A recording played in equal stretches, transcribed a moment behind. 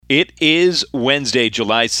It is Wednesday,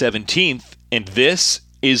 July 17th, and this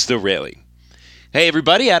is The Rally. Hey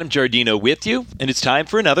everybody, Adam Giardino with you, and it's time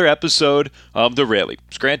for another episode of The Rally.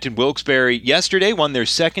 Scranton Wilkes-Barre yesterday won their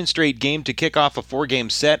second straight game to kick off a four-game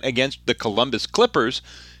set against the Columbus Clippers,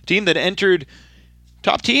 team that entered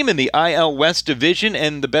top team in the IL West Division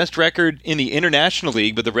and the best record in the International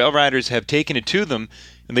League, but the Rail Riders have taken it to them,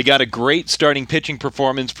 and they got a great starting pitching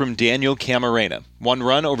performance from Daniel Camarena. One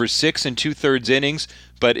run over 6 2/3 innings,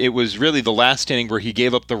 but it was really the last inning where he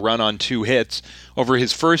gave up the run on 2 hits. Over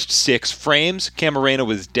his first 6 frames, Camarena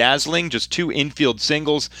was dazzling, just 2 infield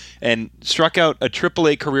singles, and struck out a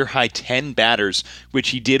AAA career-high 10 batters, which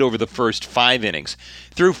he did over the first 5 innings.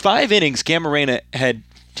 Through 5 innings, Camarena had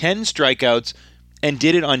 10 strikeouts, and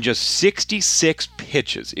did it on just 66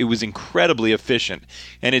 pitches. It was incredibly efficient,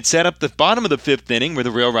 and it set up the bottom of the 5th inning where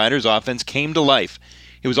the Rail Riders offense came to life.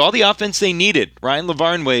 It was all the offense they needed. Ryan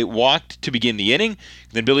Lavarnway walked to begin the inning,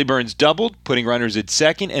 then Billy Burns doubled, putting runners at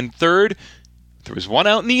second and third. There was 1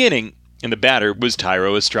 out in the inning, and the batter was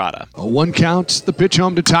Thairo Estrada. A 1 count, the pitch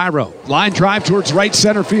home to Thairo. Line drive towards right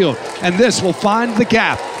center field, and this will find the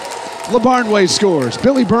gap. Lavarnway scores.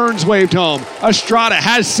 Billy Burns waved home. Estrada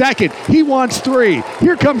has second. He wants 3.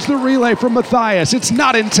 Here comes the relay from Matthias. It's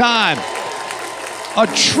not in time. A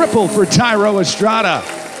triple for Thairo Estrada.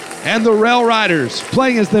 And the Rail Riders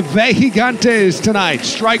playing as the Vejigantes tonight.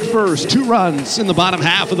 Strike first, 2 runs in the bottom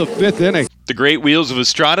half of the 5th inning. The great wheels of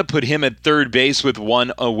Estrada put him at third base with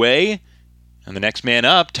 1 away. And the next man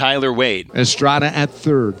up, Tyler Wade. Estrada at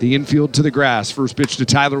third. The infield to the grass. First pitch to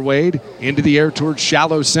Tyler Wade. Into the air towards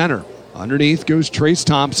shallow center. Underneath goes Trace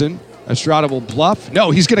Thompson. Estrada will bluff.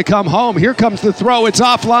 No, he's going to come home. Here comes the throw. It's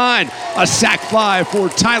offline. A sac fly for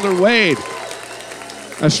Tyler Wade.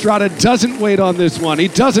 Estrada doesn't wait on this one. He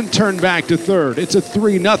doesn't turn back to third. It's a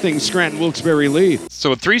 3-0 Scranton Wilkes-Barre lead.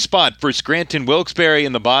 So a 3 spot for Scranton Wilkes-Barre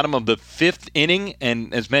in the bottom of the 5th inning,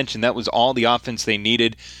 and as mentioned, that was all the offense they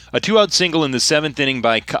needed. A 2-out single in the 7th inning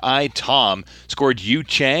by Kai Tom scored Yu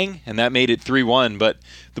Chang, and that made it 3-1, but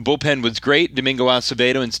the bullpen was great. Domingo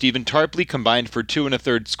Acevedo and Stephen Tarpley combined for 2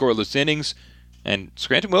 1/3 scoreless innings, and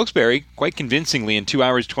Scranton Wilkes-Barre, quite convincingly in 2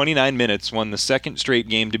 hours 29 minutes, won the second straight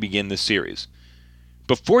game to begin this series.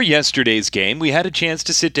 Before yesterday's game, we had a chance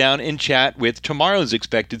to sit down and chat with tomorrow's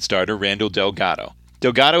expected starter, Randall Delgado.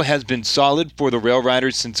 Delgado has been solid for the Rail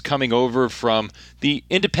Riders since coming over from the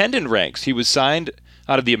independent ranks. He was signed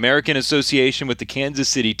out of the American Association with the Kansas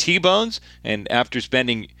City T-Bones, and after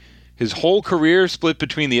spending his whole career split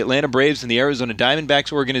between the Atlanta Braves and the Arizona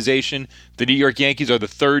Diamondbacks organization, the New York Yankees are the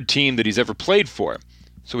 3rd team that he's ever played for.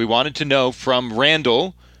 So we wanted to know from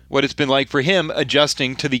Randall what it's been like for him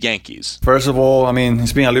adjusting to the Yankees. First of all, I mean,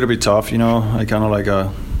 it's been a little bit tough, you know. I kind of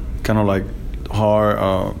like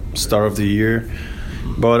hard start of the year,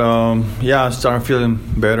 but yeah, I'm starting feeling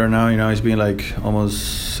better now. You know, it's been like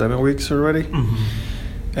almost 7 weeks already,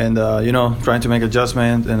 and you know, trying to make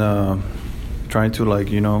adjustment and trying to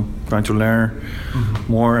learn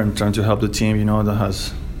more and trying to help the team. You know, that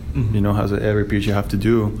has has every pitch you have to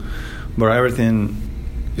do, but everything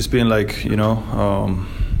it's been like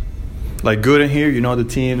like good in here, you know, the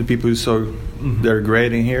team, the people, they're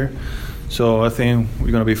great in here. So I think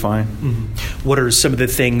we're going to be fine. What are some of the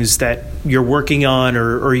things that you're working on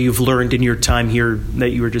or you've learned in your time here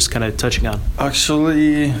that you were just kind of touching on?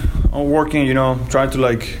 Actually, I'm working, you know, trying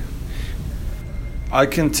to I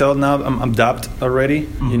can tell now I'm adapt already,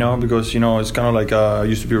 you know, because, you know, it's kind of like I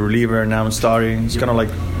used to be a reliever, now I'm starting. It's kind of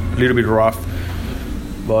like a little bit rough.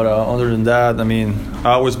 But other than that, I mean,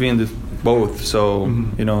 I always been the both, so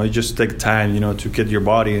you know, it just takes time, you know, to get your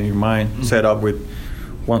body and your mind set up with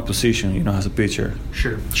one position, you know, as a pitcher.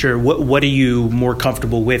 Sure. What are you more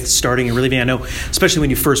comfortable with, starting and relieving? I know, especially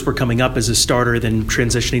when you first were coming up as a starter, then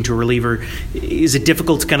transitioning to a reliever, is it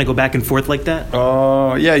difficult to kind of go back and forth like that?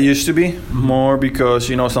 Yeah, it used to be more because,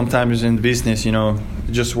 you know, sometimes in business, you know,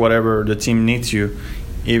 just whatever the team needs you,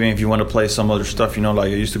 even if you want to play some other stuff, you know,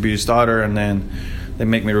 like I used to be a starter and then they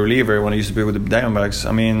make me reliever when I used to be with the Diamondbacks.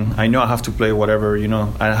 I mean, I know I have to play whatever, you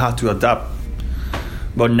know, I have to adapt.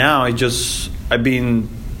 But now I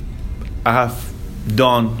have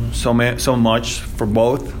done so much for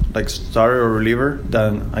both, like starter or reliever,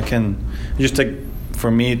 that I can just take, for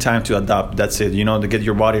me, time to adapt. That's it, you know, to get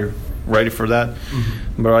your body ready for that.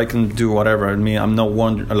 But I can do whatever. I mean, I'm not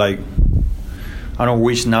one, like, I don't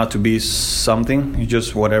wish not to be something. It's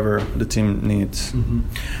just whatever the team needs.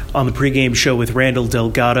 On the pregame show with Randall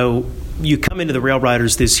Delgado, you come into the Rail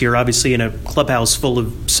Riders this year, obviously in a clubhouse full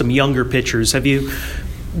of some younger pitchers. Have you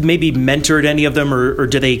maybe mentored any of them, or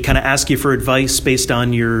do they kind of ask you for advice based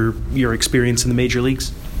on your experience in the major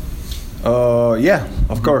leagues? Yeah,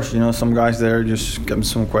 of course. Some guys there just give me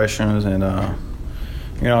some questions and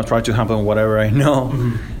try to help them whatever I know.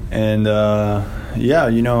 And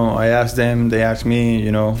I ask them, they ask me.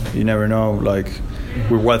 You never know, like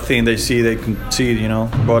with what thing they see, they can see.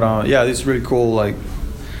 But it's really cool. Like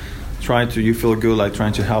you feel good, like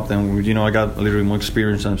trying to help them. I got a little bit more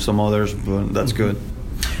experience than some others, but that's good.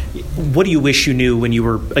 What do you wish you knew when you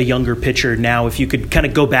were a younger pitcher now, if you could kind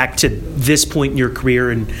of go back to this point in your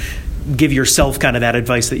career and give yourself kind of that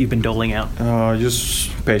advice that you've been doling out?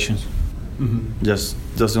 Just patience. Just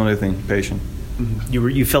that's the only thing, patience.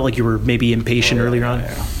 You felt like you were maybe impatient earlier on?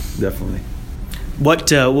 Yeah, definitely.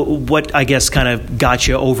 What I guess kind of got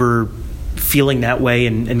you over feeling that way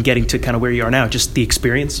and getting to kind of where you are now? Just the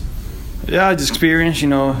experience? Yeah, just experience,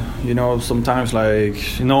 sometimes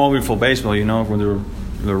like, only for baseball, when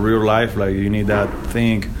the real life, like you need that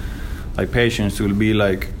thing, like patience to be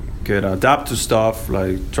like, get adapt to stuff,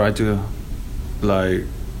 like try to, like,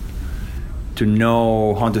 to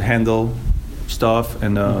know how to handle stuff,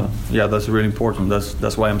 and that's really important.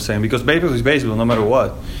 That's why I'm saying, because baseball is baseball no matter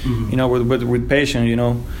what. With patience,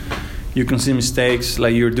 you can see mistakes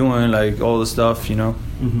like you're doing, like all the stuff,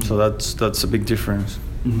 so that's a big difference.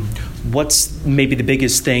 What's maybe the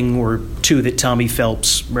biggest thing or two that Tommy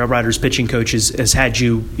Phelps, Rail Riders pitching coach, has had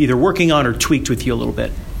you either working on or tweaked with you a little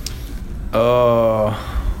bit?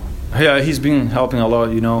 He's been helping a lot,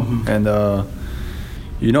 and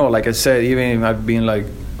like I said, even I've been like,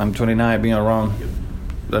 I'm 29, being around,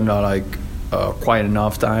 not like quite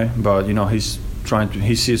enough time, but he's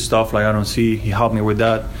he sees stuff like I don't see. He helped me with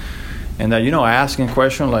that. And I ask him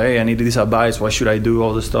questions like, hey, I need this advice. What should I do?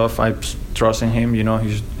 All this stuff. I trust in him.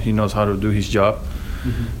 He knows how to do his job.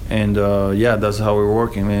 And that's how we're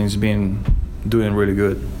working. And he's been doing really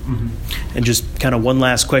good. And just kind of one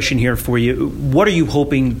last question here for you. What are you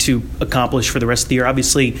hoping to accomplish for the rest of the year?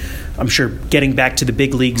 Obviously, I'm sure getting back to the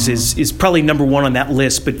big leagues is probably number one on that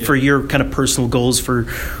list. But for your kind of personal goals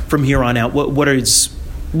from here on out, what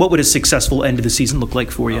would a successful end of the season look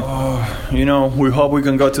like for you? We hope we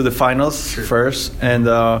can go to the finals first. And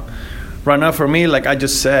right now for me, like I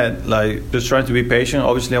just said, like just trying to be patient.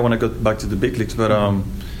 Obviously, I want to go back to the big leagues. But,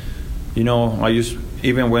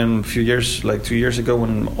 even when 2 years ago,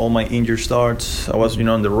 when all my injury starts, I was,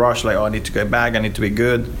 in the rush, like, I need to get back. I need to be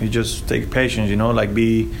good. You just take patience, like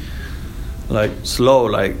be like slow,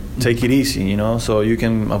 like take it easy, so you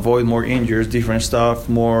can avoid more injuries, different stuff,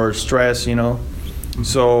 more stress,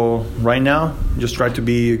 So right now, just try to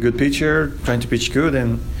be a good pitcher, trying to pitch good,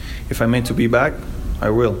 and if I'm meant to be back, I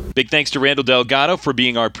will. Big thanks to Randall Delgado for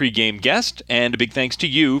being our pregame guest, and a big thanks to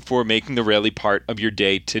you for making the rally part of your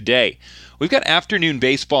day today. We've got afternoon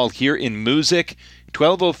baseball here in Music.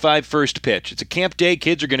 12:05 first pitch. It's a camp day.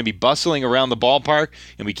 Kids are going to be bustling around the ballpark,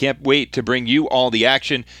 and we can't wait to bring you all the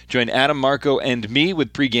action. Join Adam, Marco, and me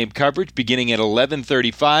with pregame coverage beginning at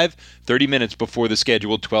 11:35, 30 minutes before the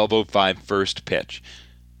scheduled 12:05 first pitch.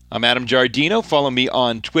 I'm Adam Giardino. Follow me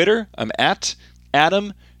on Twitter. I'm at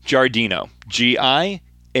Adam Giardino. Giardino.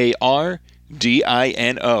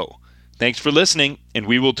 Thanks for listening, and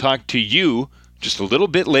we will talk to you just a little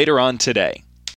bit later on today.